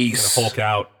face. Hulk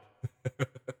out.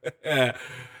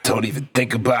 Don't even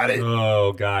think about it.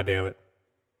 Oh, god damn it.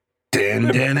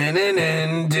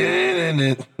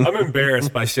 I'm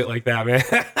embarrassed by shit like that, man.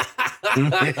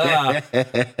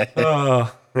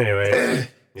 Anyway.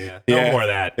 Yeah, no more of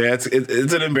that. Yeah, it's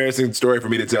an embarrassing story for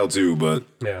me to tell too, but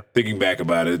thinking back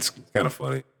about it, it's kind of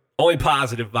funny. Only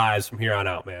positive vibes from here on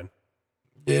out, man.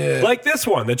 Yeah. Like this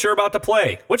one that you're about to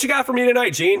play. What you got for me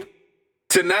tonight, Gene?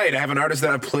 Tonight, I have an artist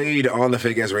that I've played on the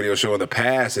Fake Ass Radio Show in the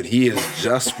past, and he has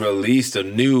just released a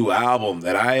new album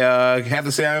that I have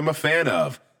to say I'm a fan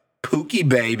of. Pookie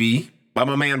Baby by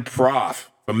my man Prof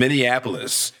from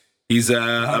Minneapolis. He's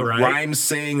a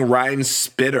rhyme-saying,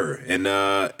 rhyme-spitter, and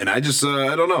I just,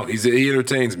 I don't know. He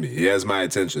entertains me. He has my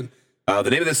attention. The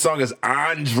name of this song is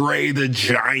Andre the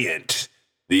Giant,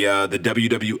 the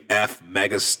WWF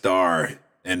megastar.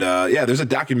 And, there's a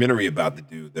documentary about the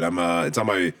dude that it's on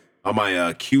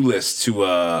my queue list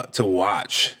to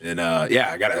watch. And,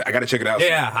 I gotta check it out.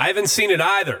 Yeah, I haven't seen it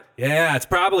either. Yeah, it's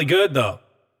probably good, though.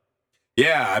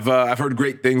 Yeah, I've heard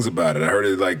great things about it. I heard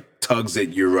it like tugs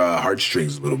at your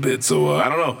heartstrings a little bit. So I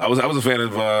don't know. I was a fan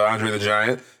of Andre the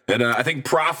Giant, and I think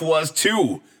Prof was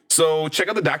too. So check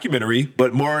out the documentary,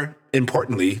 but more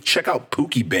importantly, check out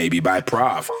Pookie Baby by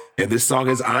Prof. And this song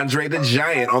is Andre the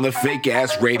Giant on the Fake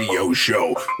Ass Radio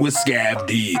Show with Scav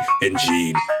D and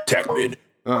Gene Techman.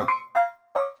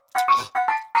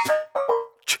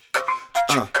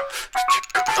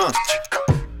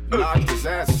 Knocked his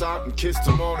ass out and kissed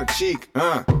him on the cheek.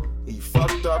 He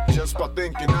fucked up just by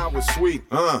thinking I was sweet.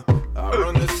 I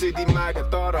run the city, Mike, I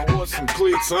thought I wore some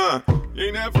cleats. You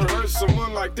ain't never heard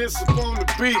someone like this up on the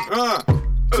beat.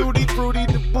 Tutti fruity,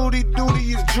 the booty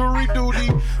duty is jury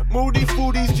duty. Moody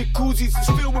foodies, jacuzzis is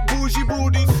filled with bougie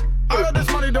booties. This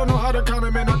money don't know how to count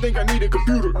it, man. I think I need a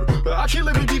computer. I can't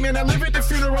live it deep, man. I live at the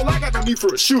funeral. I got the need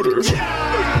for a shooter. I'm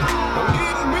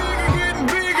getting bigger, getting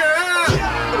bigger.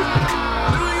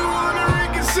 Do you wanna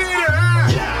reconsider?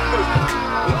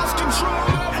 Lost control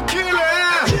of a killer.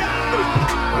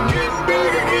 I'm getting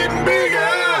bigger, getting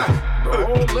bigger. The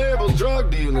whole label's drug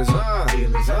dealers,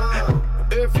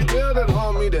 If you build it,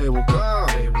 homie, they will come.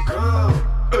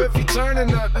 If you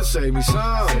turning up to save me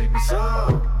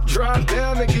some. Drop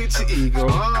down to get your ego,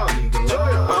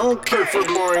 I don't care for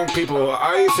boring people,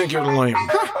 I think you're lame.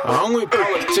 I only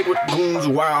politic with goons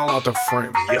while out the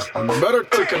frame. Better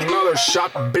take another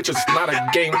shot, bitch, it's not a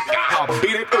game. I'll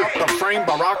beat it with the frame,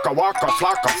 baraka, waka,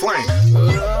 flocka, flame.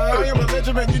 I am a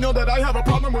Benjamin, you know that I have a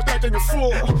problem with acting a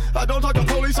fool. I don't talk to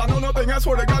police, I know nothing, I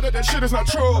swear to God that shit is not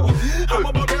true. I'm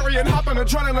a barbarian, hopping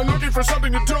adrenaline, looking for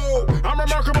something to do. I'm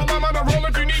remarkable, I'm on a roll,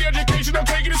 if you need education, I'll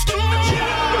take you to school.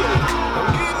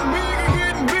 I'm getting bigger,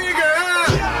 getting bigger.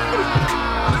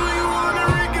 Do you wanna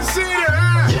reconsider?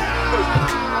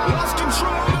 Lost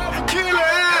control of a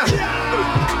killer.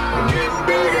 I'm getting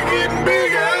bigger, getting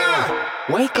bigger.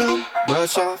 Wake up,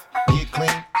 brush off, get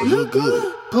clean, look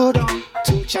good. Put on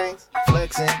 2 chains,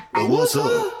 flexing, the what's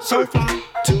up? So fly,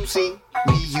 to see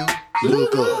me, you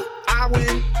look good. I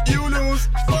win, you lose,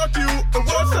 fuck you,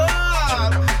 what's up?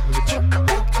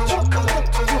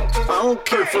 I don't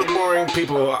care for boring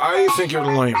people, I think you're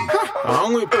lame. I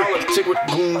only politic with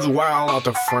goons while out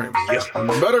the frame.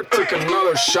 Better take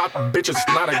another shot, bitch, it's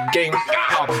not a game.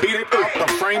 I'll beat it with the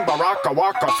frame, baraka,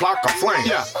 waka, flocka, flame.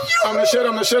 Yeah, I'm the shit,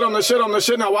 I'm the shit, I'm the shit, I'm the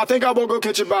shit. Now I think I will go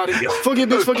catch a body. Fuck your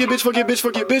bitch, fuck your bitch, fuck your bitch,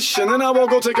 fuck your bitch. And then I will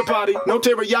go take a potty. No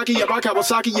teriyaki, I rock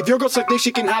Kawasaki. If your girl suck dick,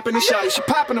 she can hop in the shotty. She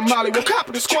poppin' a molly, we'll cop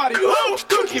in the squatty. Oh,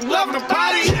 keep loving the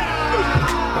body.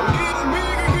 I'm getting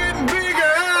bigger, getting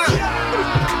bigger.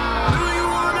 Do you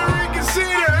wanna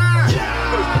reconsider?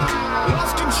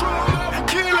 Lost control of a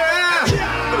killer.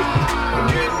 I'm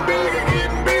getting bigger,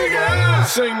 getting bigger.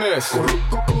 Sing this.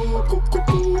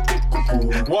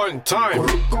 1 time.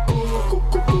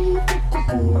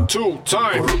 2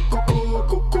 time.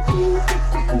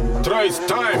 3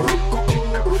 time.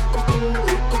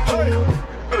 Hey.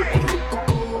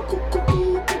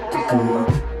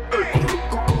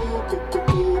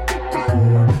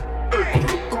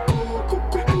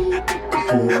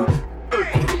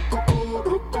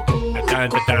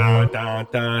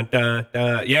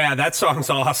 Yeah, that song's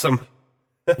awesome.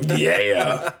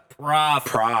 Yeah.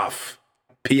 Prof.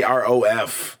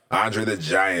 P-R-O-F. Andre the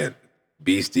Giant.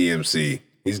 Beast DMC.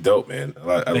 He's dope, man.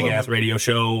 I Big love Ass him. Radio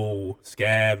Show,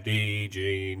 Scab D,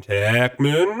 Gene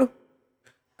Hackman.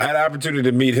 I had an opportunity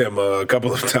to meet him a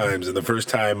couple of times, and the first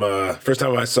time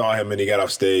I saw him and he got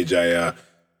off stage, I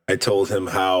told him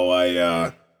how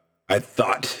I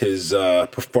thought his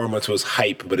performance was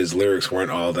hype, but his lyrics weren't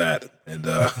all that, and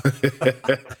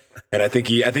and I think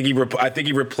he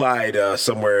replied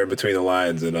somewhere in between the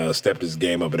lines and stepped his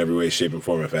game up in every way, shape, and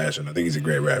form and fashion. I think he's a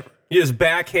great rapper. You just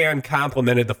backhand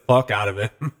complimented the fuck out of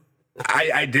him.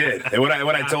 I did, and when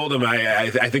I told him, I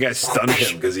think I stunned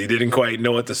him because he didn't quite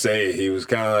know what to say. He was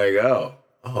kind of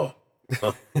like,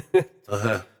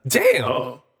 Damn.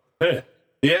 oh,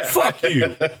 yeah, Fuck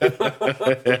you.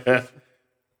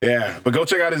 yeah. But go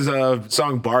check out his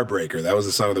song "Bar Breaker." That was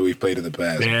a song that we've played in the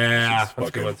past. Yeah, that's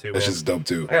a good one too. That's Man. just dope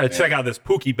too. I gotta check out this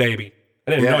Pookie Baby.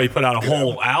 I didn't know he put out a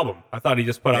whole album. I thought he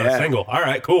just put out a single. All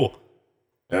right, cool.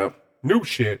 Yep. New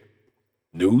shit.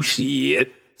 New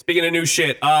shit. Speaking of new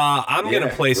shit, I'm going to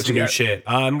play some new shit.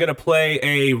 I'm going to play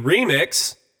a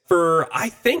remix for, I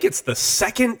think it's the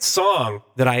second song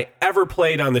that I ever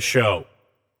played on the show.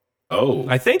 Oh.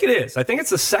 I think it is. I think it's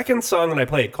the second song that I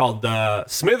played called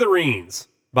Smithereens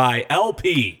by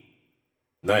LP.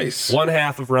 Nice. One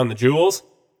half of Run the Jewels.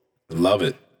 Love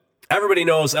it. Everybody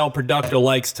knows El Producto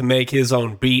likes to make his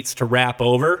own beats to rap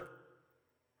over.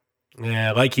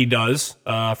 Yeah, like he does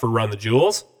for Run the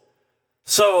Jewels.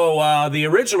 So the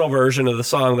original version of the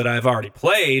song that I've already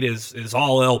played is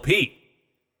all LP,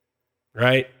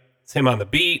 right? It's him on the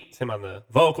beat, it's him on the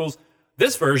vocals.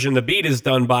 This version, the beat is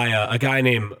done by a guy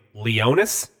named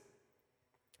Leonis,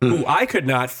 who I could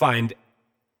not find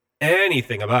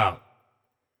anything about.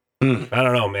 I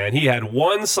don't know, man. He had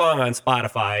one song on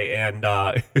Spotify, and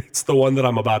it's the one that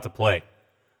I'm about to play.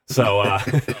 So,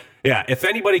 yeah, if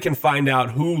anybody can find out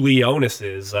who Leonis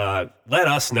is, let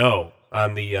us know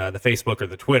on the Facebook or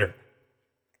the Twitter.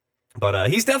 But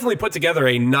he's definitely put together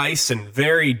a nice and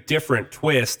very different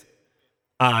twist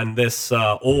on this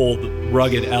old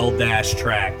rugged L-Dash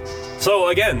track. So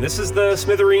again, this is the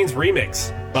Smithereens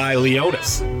remix by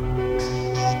Leonis.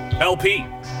 LP,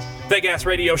 Big Ass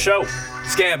Radio Show,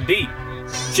 Scab D,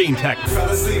 Gene Tech. Fell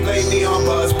asleep late, neon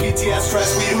buzz, PTS,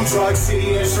 stress, we do drugs,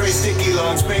 city and straight sticky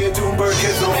lungs, Mayor Doomberg,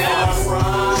 kids no fun.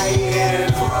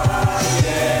 Crying.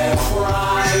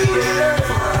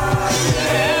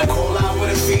 Call out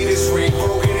with a fetus ring,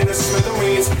 broken in the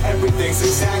smithereens. Everything's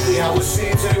exactly how it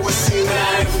seems, and it would seem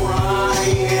that I'm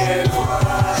crying.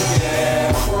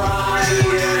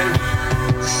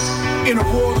 In a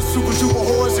world of super duper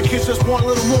whores, the kids just want a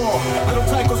little more. Little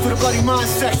tychos with a bloody mind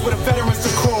sex with a veteran's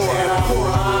decor. And I'm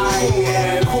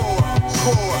crying.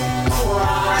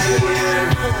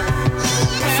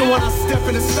 So when I step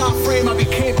in the stock frame, I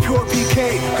became pure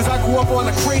BK. Cause I grew up on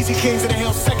the crazy kings of the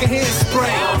hill, secondhand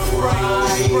spray.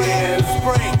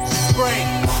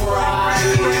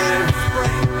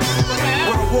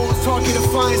 Where the walls taught you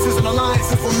defiances and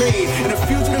alliances were made. And a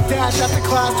fugitive dash after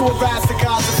class to harass the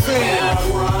gods of fame.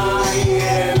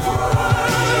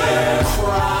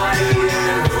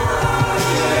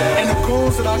 And the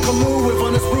goals that I come move with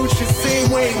on this route shit same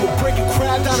way. We'll break a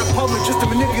crowd down in public just to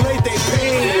manipulate their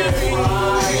pain.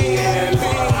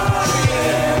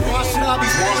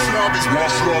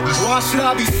 Why should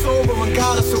I be sober when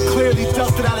God is so clearly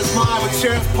dusted out his mind? With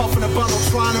chairs puffing a bundle,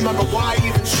 trying to remember why he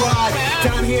even tried.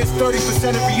 Down here it's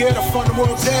 30% every year to fund the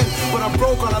world's end. But I'm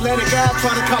broke on Atlantic Ave,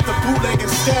 trying to cop the bootleg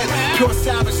instead. Pure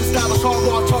savage, established hard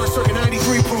rock, taught a circuit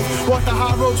 93 proof. Walk the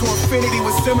high road to infinity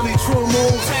with similarly true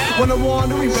moves. When I'm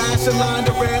wandering, rash and line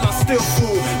to red, I still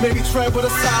fool. Maybe tread with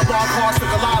a sidewalk, horse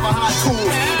like alive or hot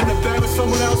tools. In the bed with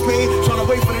someone else made, trying to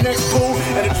wait for the next pool.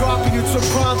 And the dropping you took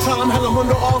prime time, hell I'm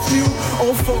under off you.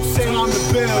 Old folks say I'm the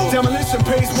bill. Demolition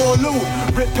pays more loot.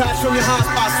 Rip patch from your hot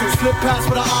spot suit. Slip past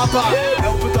with an eye.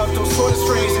 El Producto sort of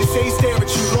strange. They say stare at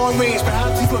you long range.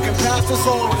 Perhaps he's looking past us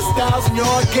all with his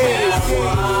 1,000-yard gaze.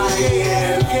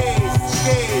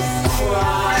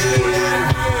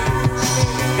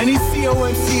 And these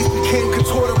COMCs became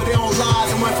contorted with their own lies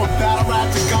and went from battle rap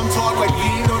to gum talk like you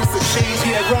ain't noticed a change.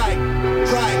 Yeah, right.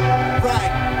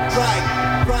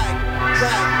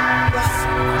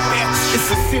 It's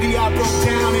the city I broke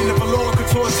down in the Valora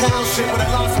Couture Township where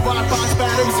they lost the rock box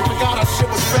batteries and forgot our shit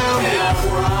was founded.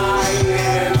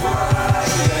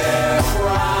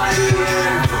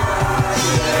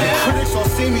 Critics all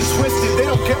see me twisted, they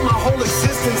don't get my whole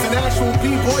existence. An actual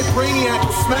B-boy brainiac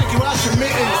will smack you out your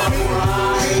mittens.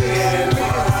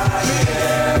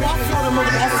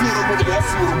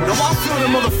 Now I feel the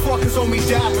motherfuckers owe me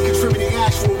dap for contributing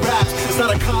actual raps. It's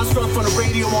not a construct from the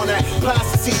radio on that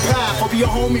plasticine path. I'll be a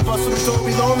homie, but some don't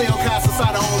be lonely. I'll cast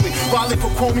aside a homie. Riley for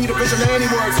me the vigilante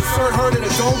words. Insert heard in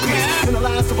a dome piece. And the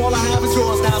last of all I have is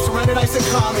yours now. Surrender nice and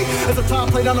calm me. As a top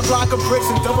plate on a block of bricks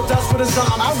and double dust for the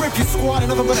zombie. I'll rip your squad and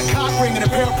nothing but a cock ring and a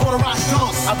pair of polarized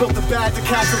dunks. I built the bag to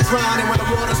catch a drowning where the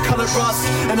water's colored rust.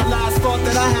 And the last thought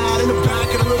that I had in the back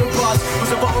of the little bus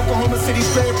was about Oklahoma City's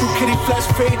grapefruit kitty flesh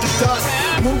fade to dust.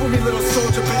 Move with me, little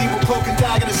soldier, but evil cloak and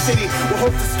dagger the city. We'll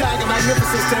hope to stagger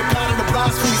magnificence to the pattern of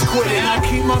blasphemies quitting. I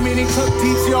keep my meaning tucked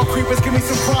deep, so y'all creepers give me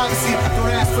some privacy. Don't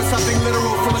ask for something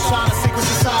literal from a shot of secret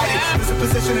society. There's a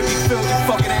position to be filled, you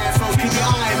fucking assholes. Keep your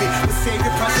eye on me. But save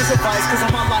your precious advice, cause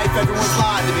on my life everyone's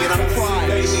lying to me and I'm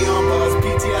crying. Baby on buzz,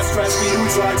 PTS, stress, me, new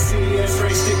drugs, CDS,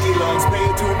 straight sticky lungs,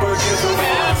 made to a bird, give a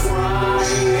man.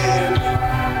 Crying.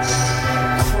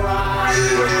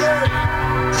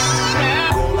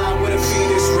 Roll out with a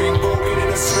Phoenix ring, broken in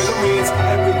a smithereens.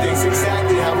 Everything's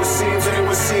exactly how it seems, and it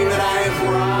would seem that I am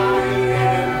crying.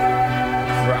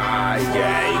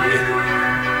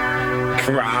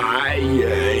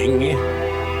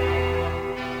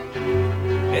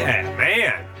 Yeah,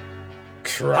 man.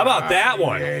 How about that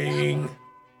one?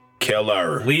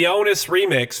 Killer. Leonis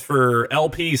remix for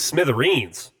LP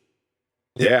Smithereens.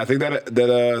 Yeah, I think that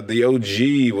the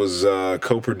OG was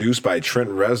co-produced by Trent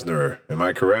Reznor. Am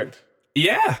I correct?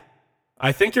 Yeah,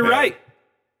 I think you're right.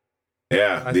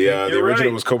 Yeah, the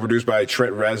original was co-produced by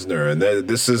Trent Reznor, and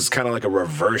this is kind of like a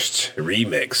reversed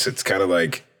remix. It's kind of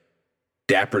like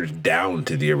dappered down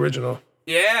to the original.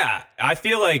 Yeah, I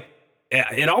feel like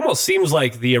it almost seems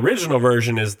like the original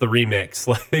version is the remix.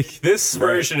 Like this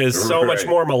version is so much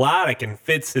more melodic and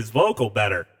fits his vocal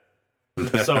better.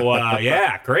 So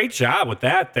yeah, great job with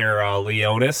that there,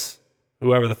 Leonis.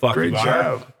 Whoever the fuck great you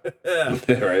are. Great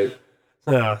job. Right.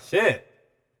 Oh, shit.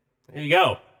 There you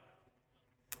go.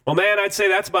 Well, man, I'd say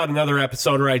that's about another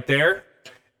episode right there.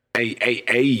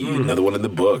 Hey, another one in the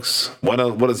books. What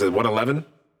is it, 111?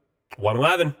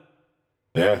 111.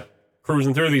 Yeah.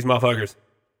 Cruising through these motherfuckers.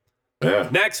 Yeah.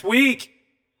 Next week,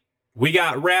 we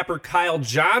got rapper Kyle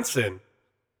Johnson.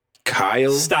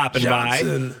 Stopping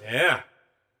Johnson. by.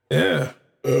 Yeah.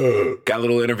 Got a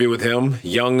little interview with him.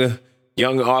 Young,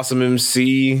 awesome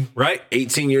MC. Right.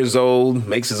 18 years old.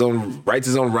 Writes his own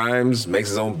rhymes, makes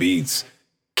his own beats.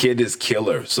 Kid is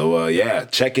killer. So, yeah,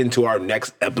 check into our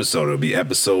next episode. It'll be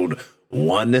episode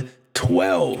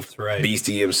 112. That's right.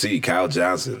 Beastie MC, Kyle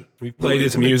Johnson. We've played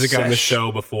his music on the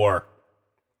show before.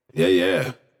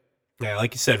 Yeah. Yeah,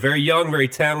 like you said, very young, very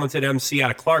talented MC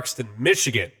out of Clarkston,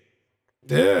 Michigan.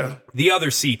 Yeah. The other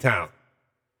C-town.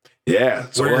 Yeah.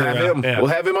 So we'll have him. Yeah.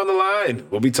 We'll have him on the line.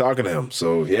 We'll be talking to him.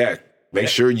 So, yeah, make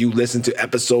sure you listen to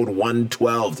episode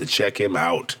 112 to check him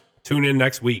out. Tune in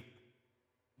next week.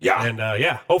 Yeah. And,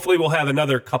 yeah, hopefully we'll have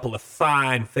another couple of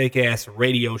fine fake-ass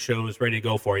radio shows ready to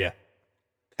go for you.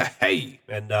 Hey.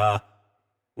 And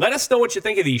let us know what you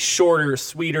think of these shorter,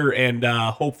 sweeter, and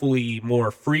hopefully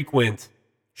more frequent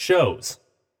shows.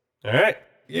 All right?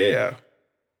 Yeah.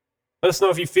 Let us know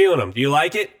if you're feeling them. Do you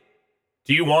like it?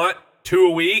 Do you want 2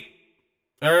 a week?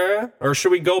 Or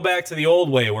should we go back to the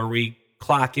old way where we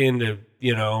clock into,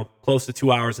 close to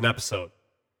 2 hours an episode?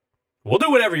 We'll do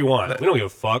whatever you want. We don't give a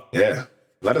fuck. Yeah.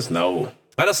 Let us know.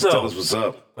 Let us know. Tell us what's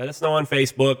up. Let us know on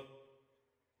Facebook.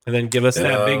 And then give us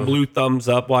that big blue thumbs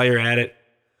up while you're at it.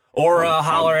 Or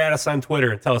holler at us on Twitter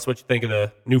and tell us what you think of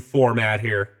the new format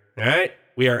here. All right?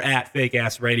 We are at Fake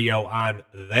Ass Radio on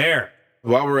there.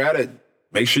 While we're at it,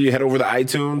 make sure you head over to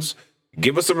iTunes.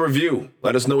 Give us a review.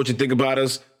 Let us know what you think about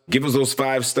us. Give us those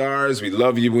 5 stars. We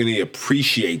love you. We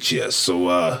appreciate you.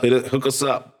 So hook us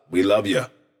up. We love you.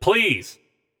 Please.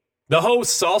 The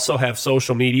hosts also have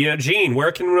social media. Gene,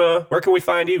 where can we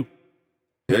find you?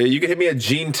 You can hit me at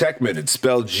Gene Techman. It's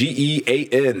spelled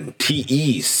GeanTechman.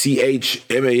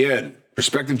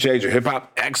 Perspective changer, hip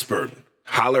hop expert.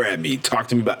 Holler at me. Talk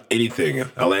to me about anything.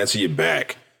 I'll answer you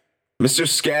back. Mr.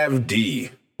 Scav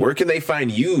D, where can they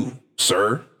find you,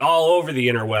 sir? All over the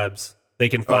interwebs. They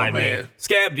can find me.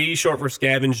 Scav D, short for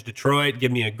Scavenge Detroit.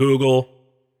 Give me a Google.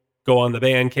 Go on the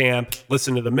Bandcamp.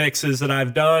 Listen to the mixes that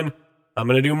I've done. I'm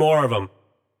going to do more of them.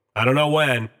 I don't know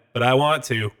when, but I want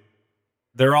to.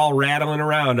 They're all rattling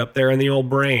around up there in the old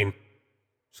brain.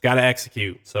 Just got to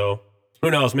execute. So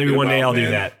who knows? Maybe one day I'll do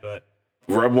that. But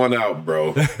rub one out,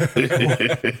 bro.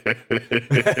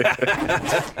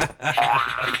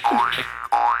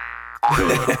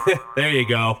 There you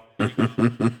go.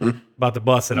 About to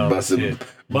bust it on this shit.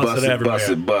 Bust it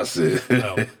everywhere. Bust it.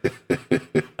 No.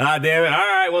 Damn it. All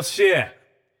right, well, shit.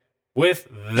 With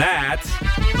that,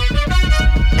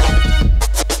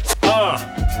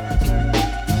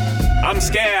 I'm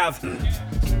Scav.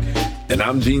 And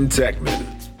I'm Gene Techman.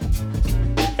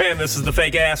 And this is the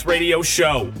Fake Ass Radio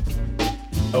Show.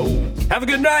 Oh. Have a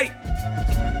good night.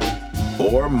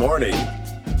 Or morning.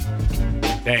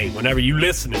 Hey, whenever you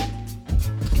listening.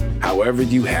 However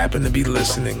you happen to be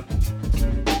listening.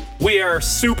 We are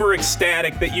super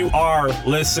ecstatic that you are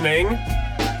listening.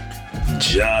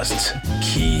 Just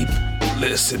keep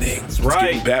listening. That's right.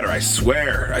 It's getting better, I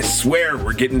swear. I swear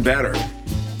we're getting better.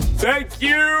 Thank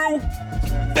you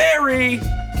very,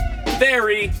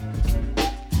 very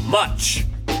much.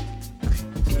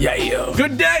 Yeah, yo.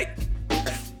 Good day.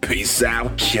 Peace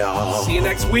out, y'all. See you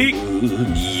next week.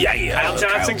 Yeah. Kyle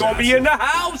Johnson gonna be in the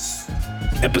house.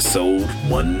 Episode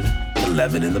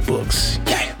 111 in the books.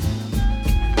 Yeah.